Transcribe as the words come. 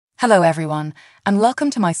Hello everyone, and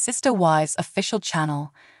welcome to my Sister Wives official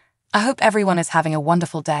channel. I hope everyone is having a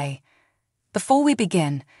wonderful day. Before we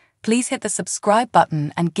begin, please hit the subscribe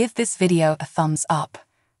button and give this video a thumbs up.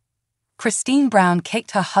 Christine Brown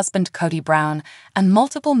kicked her husband Kody Brown and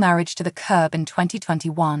multiple marriage to the curb in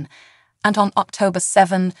 2021, and on October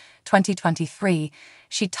 7, 2023,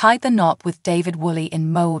 she tied the knot with David Woolley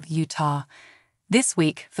in Moab, Utah. This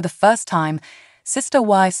week, for the first time, Sister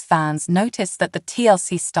Wives fans noticed that the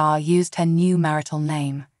TLC star used her new marital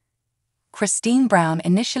name. Christine Brown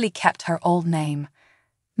initially kept her old name.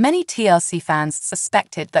 Many TLC fans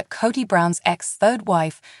suspected that Kody Brown's ex-third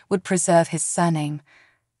wife would preserve his surname.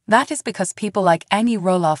 That is because people like Amy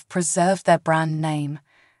Roloff preserved their brand name.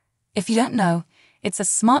 If you don't know, it's a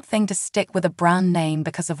smart thing to stick with a brand name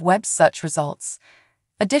because of web search results.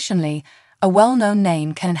 Additionally, a well-known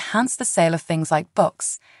name can enhance the sale of things like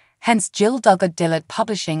books. Hence Jill Duggar-Dillard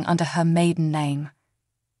publishing under her maiden name.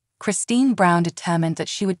 Christine Brown determined that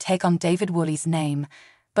she would take on David Woolley's name,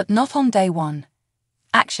 but not on day one.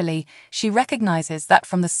 Actually, she recognizes that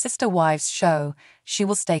from the Sister Wives show, she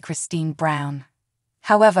will stay Christine Brown.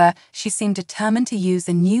 However, she seemed determined to use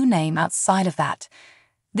a new name outside of that.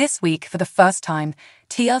 This week, for the first time,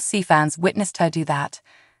 TLC fans witnessed her do that.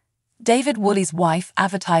 David Woolley's wife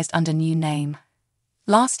advertised under new name.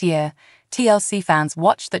 Last year, TLC fans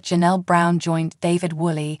watched that Janelle Brown joined David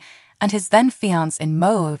Woolley and his then-fiancé in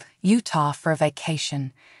Moab, Utah for a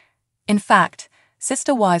vacation. In fact,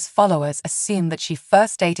 Sister Wives followers assume that she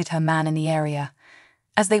first dated her man in the area.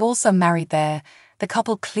 As they also married there, the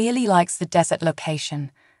couple clearly likes the desert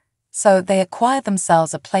location. So they acquired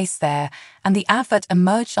themselves a place there, and the advert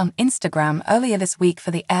emerged on Instagram earlier this week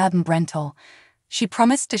for the Airbnb rental. She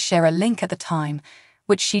promised to share a link at the time,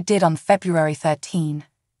 which she did on February 13.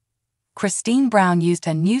 Christine Brown used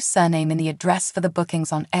her new surname in the address for the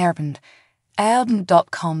bookings on Airbnb,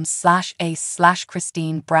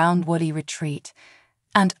 airbnb.com/a/Christine Brown Woolley Retreat.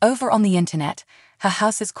 And over on the internet, her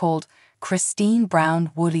house is called Christine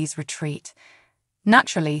Brown Woolley's Retreat.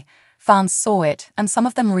 Naturally, fans saw it and some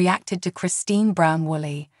of them reacted to Christine Brown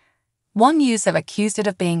Woolley. One user accused it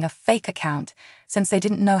of being a fake account since they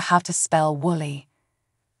didn't know how to spell Woolley.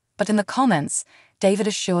 But in the comments, David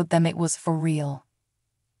assured them it was for real.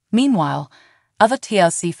 Meanwhile, other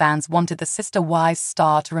TLC fans wanted the Sister Wives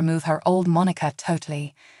star to remove her old moniker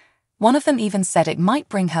totally. One of them even said it might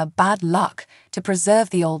bring her bad luck to preserve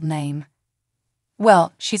the old name.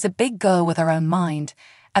 Well, she's a big girl with her own mind,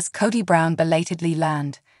 as Kody Brown belatedly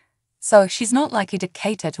learned. So she's not likely to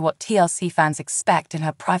cater to what TLC fans expect in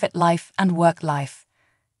her private life and work life.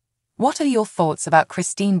 What are your thoughts about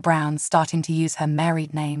Christine Brown starting to use her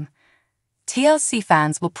married name? TLC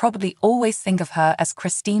fans will probably always think of her as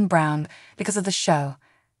Christine Brown because of the show,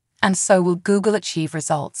 and so will Google achieve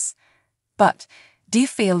results. But do you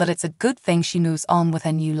feel that it's a good thing she moves on with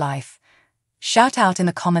her new life? Shout out in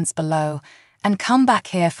the comments below, and come back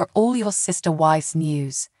here for all your Sister Wives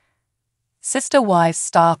news. Sister Wives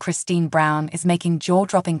star Christine Brown is making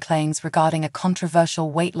jaw-dropping claims regarding a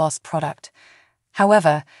controversial weight loss product.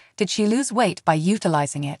 However, did she lose weight by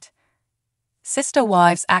utilizing it? Sister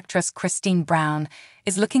Wives actress Christine Brown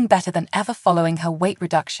is looking better than ever following her weight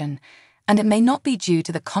reduction, and it may not be due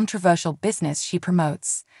to the controversial business she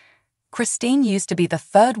promotes. Christine used to be the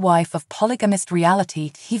third wife of polygamist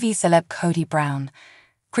reality TV celeb Kody Brown.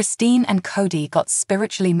 Christine and Kody got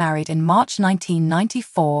spiritually married in March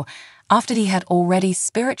 1994 after he had already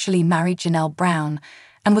spiritually married Janelle Brown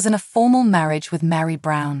and was in a formal marriage with Mary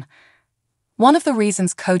Brown. One of the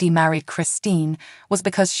reasons Kody married Christine was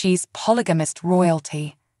because she's polygamist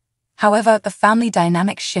royalty. However, the family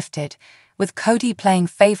dynamic shifted, with Kody playing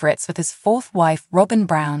favorites with his fourth wife Robin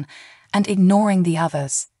Brown and ignoring the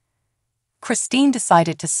others. Christine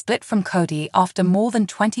decided to split from Kody after more than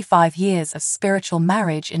 25 years of spiritual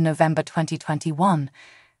marriage in November 2021.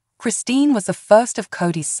 Christine was the first of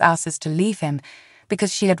Kody's spouses to leave him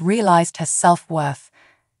because she had realized her self-worth.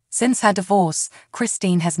 Since her divorce,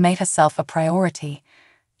 Christine has made herself a priority.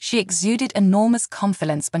 She exuded enormous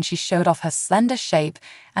confidence when she showed off her slender shape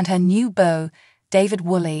and her new beau, David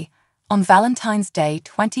Woolley, on Valentine's Day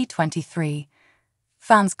 2023.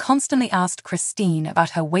 Fans constantly asked Christine about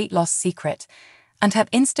her weight loss secret, and her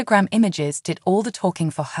Instagram images did all the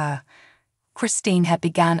talking for her. Christine had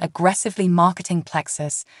began aggressively marketing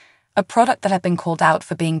Plexus, a product that had been called out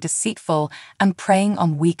for being deceitful and preying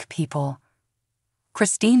on weak people.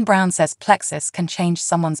 Christine Brown says Plexus can change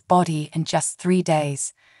someone's body in just 3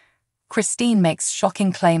 days. Christine makes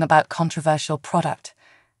shocking claim about controversial product.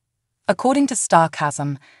 According to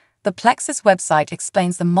Starcasm, the Plexus website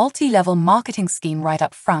explains the multi-level marketing scheme right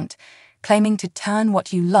up front, claiming to turn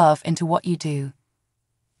what you love into what you do.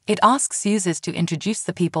 It asks users to introduce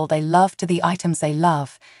the people they love to the items they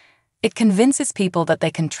love. It convinces people that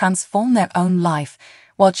they can transform their own life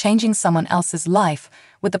while changing someone else's life,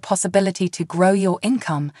 with the possibility to grow your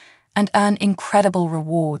income and earn incredible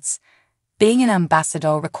rewards. Being an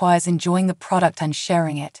ambassador requires enjoying the product and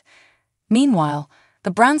sharing it. Meanwhile,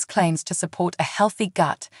 the brand's claims to support a healthy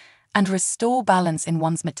gut and restore balance in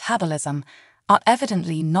one's metabolism are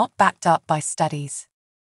evidently not backed up by studies.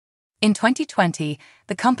 In 2020,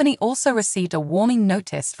 the company also received a warning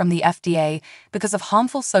notice from the FDA because of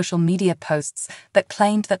harmful social media posts that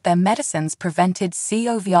claimed that their medicines prevented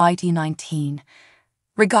COVID-19.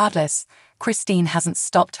 Regardless, Christine hasn't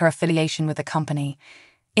stopped her affiliation with the company.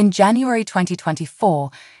 In January 2024,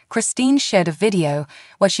 Christine shared a video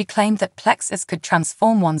where she claimed that Plexus could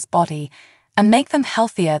transform one's body and make them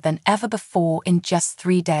healthier than ever before in just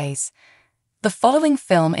 3 days. The following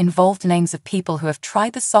film involved names of people who have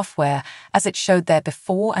tried the software as it showed their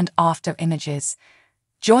before and after images.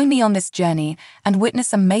 Join me on this journey and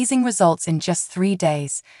witness amazing results in just 3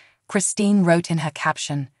 days, Christine wrote in her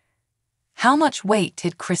caption. How much weight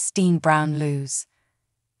did Christine Brown lose?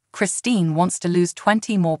 Christine wants to lose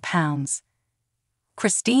 20 more pounds.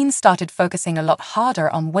 Christine started focusing a lot harder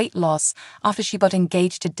on weight loss after she got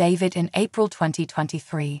engaged to David in April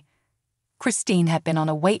 2023. Christine had been on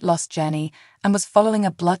a weight loss journey and was following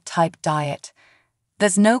a blood type diet.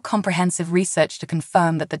 There's no comprehensive research to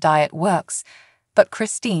confirm that the diet works, but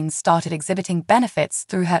Christine started exhibiting benefits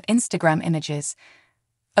through her Instagram images.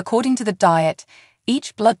 According to the diet,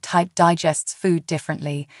 each blood type digests food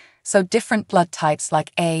differently, so different blood types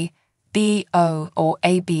like A, B, O, or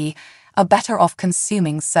AB are better off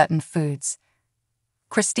consuming certain foods.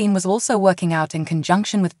 Christine was also working out in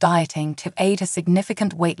conjunction with dieting to aid her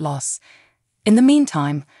significant weight loss. In the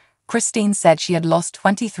meantime, Christine said she had lost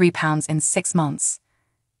 23 pounds in 6 months.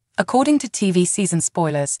 According to TV season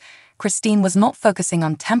spoilers, Christine was not focusing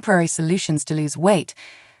on temporary solutions to lose weight,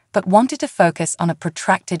 but wanted to focus on a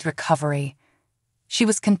protracted recovery. She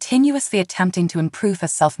was continuously attempting to improve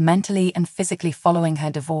herself mentally and physically following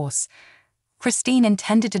her divorce. Christine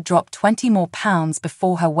intended to drop 20 more pounds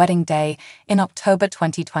before her wedding day in October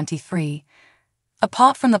 2023.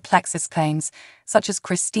 Apart from the Plexus claims, such as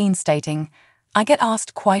Christine stating, "I get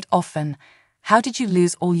asked quite often, how did you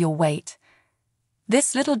lose all your weight?"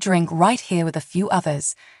 This little drink right here with a few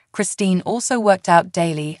others. Christine also worked out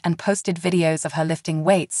daily and posted videos of her lifting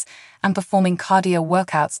weights and performing cardio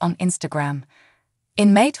workouts on Instagram.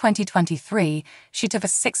 In May 2023, she took a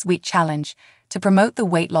 6-week challenge to promote the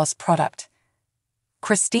weight loss product.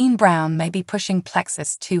 Christine Brown may be pushing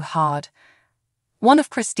Plexus too hard. One of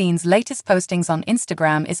Christine's latest postings on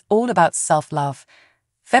Instagram is all about self-love.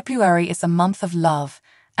 February is a month of love,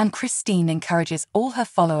 and Christine encourages all her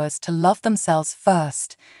followers to love themselves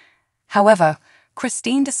first. However,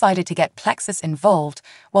 Christine decided to get Plexus involved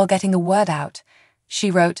while getting the word out. She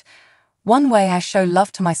wrote, "One way I show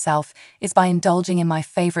love to myself is by indulging in my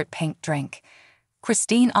favorite pink drink."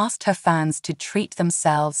 Christine asked her fans to treat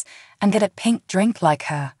themselves and get a pink drink like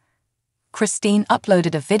her. Christine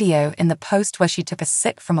uploaded a video in the post where she took a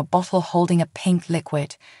sip from a bottle holding a pink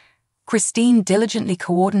liquid. Christine diligently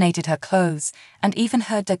coordinated her clothes and even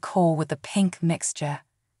her decor with the pink mixture.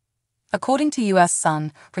 According to US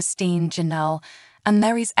Sun, Christine, Janelle, and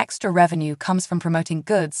Mary's extra revenue comes from promoting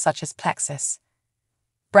goods such as Plexus.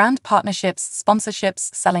 Brand partnerships,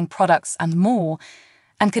 sponsorships, selling products, and more,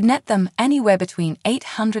 and could net them anywhere between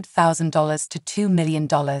 $800,000 to $2 million,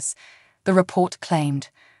 the report claimed.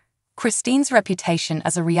 Christine's reputation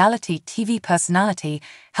as a reality TV personality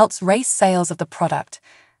helps raise sales of the product.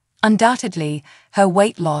 Undoubtedly, her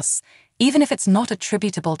weight loss, even if it's not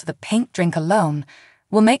attributable to the pink drink alone,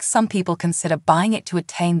 will make some people consider buying it to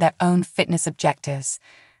attain their own fitness objectives.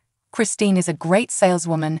 Christine is a great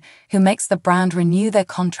saleswoman who makes the brand renew their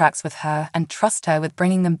contracts with her and trust her with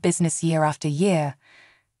bringing them business year after year.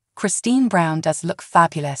 Christine Brown does look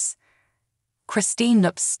fabulous. Christine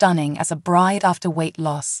looks stunning as a bride after weight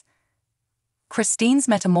loss. Christine's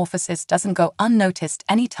metamorphosis doesn't go unnoticed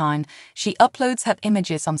anytime she uploads her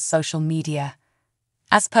images on social media.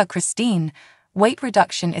 As per Christine, weight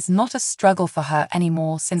reduction is not a struggle for her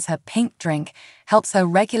anymore since her pink drink helps her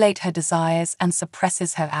regulate her desires and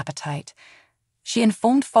suppresses her appetite. She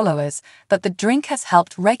informed followers that the drink has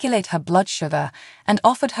helped regulate her blood sugar and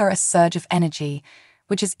offered her a surge of energy,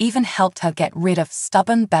 which has even helped her get rid of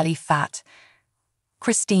stubborn belly fat.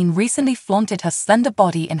 Christine recently flaunted her slender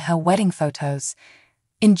body in her wedding photos.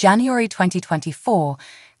 In January 2024,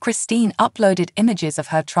 Christine uploaded images of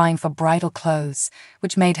her trying for bridal clothes,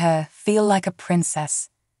 which made her feel like a princess.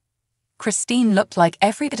 Christine looked like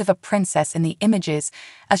every bit of a princess in the images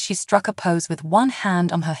as she struck a pose with one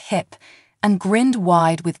hand on her hip and grinned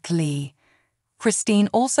wide with glee. Christine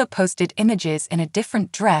also posted images in a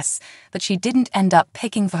different dress that she didn't end up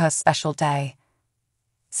picking for her special day.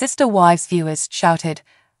 Sister Wives viewers shouted,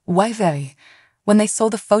 "Why very?" when they saw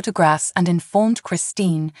the photographs and informed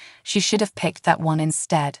Christine she should have picked that one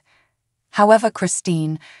instead. However,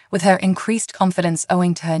 Christine, with her increased confidence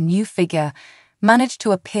owing to her new figure, managed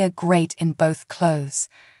to appear great in both clothes.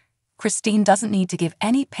 Christine doesn't need to give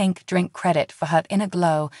any pink drink credit for her inner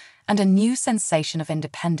glow and a new sensation of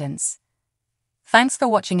independence. Thanks for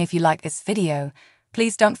watching. If you like this video,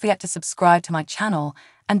 please don't forget to subscribe to my channel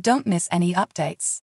and don't miss any updates.